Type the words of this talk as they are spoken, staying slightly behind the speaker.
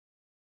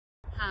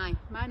Hi,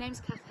 my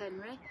name's Kath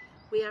Henry.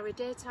 We are a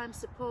daytime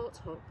support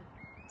hub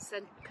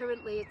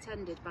currently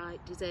attended by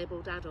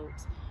disabled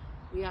adults.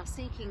 We are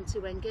seeking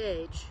to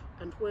engage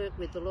and work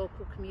with the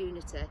local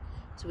community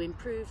to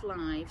improve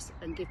lives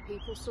and give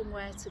people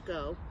somewhere to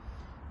go,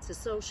 to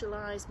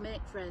socialise,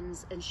 make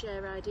friends and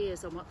share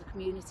ideas on what the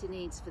community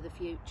needs for the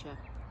future.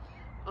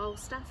 All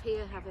staff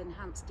here have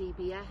enhanced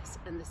DBS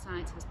and the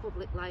site has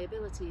public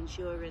liability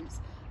insurance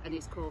and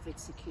is COVID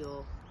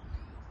secure.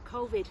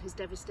 COVID has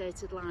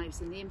devastated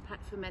lives and the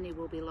impact for many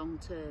will be long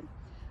term.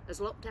 As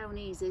lockdown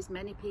eases,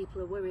 many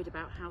people are worried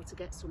about how to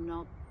get some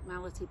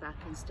normality back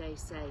and stay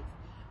safe.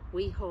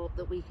 We hope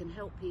that we can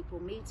help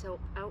people meet up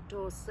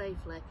outdoors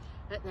safely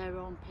at their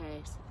own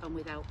pace and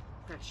without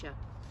pressure.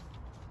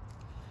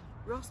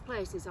 Ross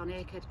Place is on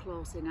Akehead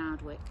Close in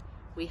Ardwick.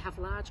 We have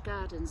large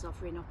gardens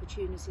offering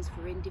opportunities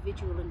for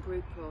individual and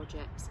group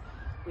projects.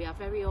 We are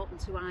very open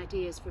to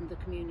ideas from the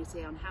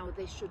community on how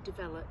this should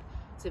develop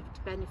to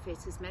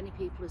benefit as many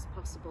people as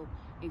possible,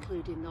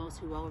 including those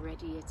who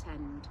already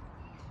attend.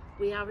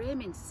 We are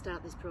aiming to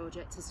start this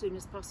project as soon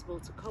as possible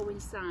to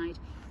coincide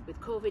with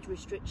COVID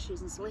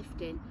restrictions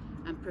lifting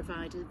and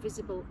provide a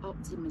visible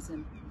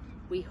optimism.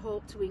 We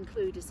hope to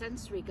include a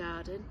sensory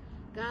garden,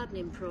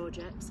 gardening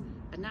projects,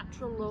 a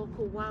natural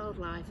local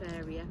wildlife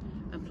area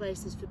and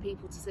places for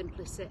people to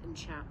simply sit and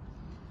chat.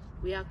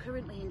 We are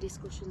currently in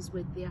discussions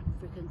with the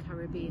African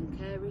Caribbean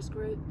Carers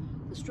Group,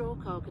 the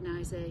Stroke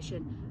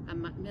Organisation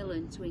and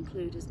Macmillan to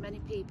include as many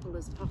people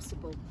as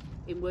possible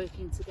in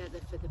working together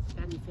for the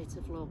benefit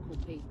of local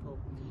people.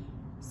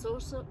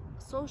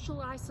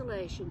 Social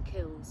isolation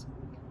kills.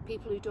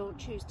 People who don't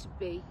choose to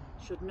be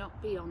should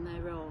not be on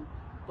their own,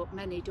 but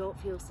many don't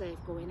feel safe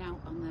going out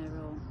on their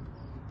own.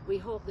 We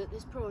hope that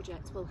this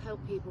project will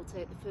help people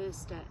take the first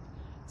step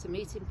to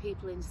meeting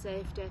people in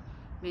safety,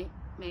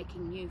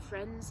 making new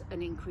friends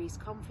and increase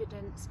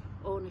confidence,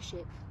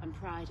 ownership and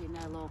pride in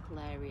their local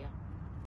area.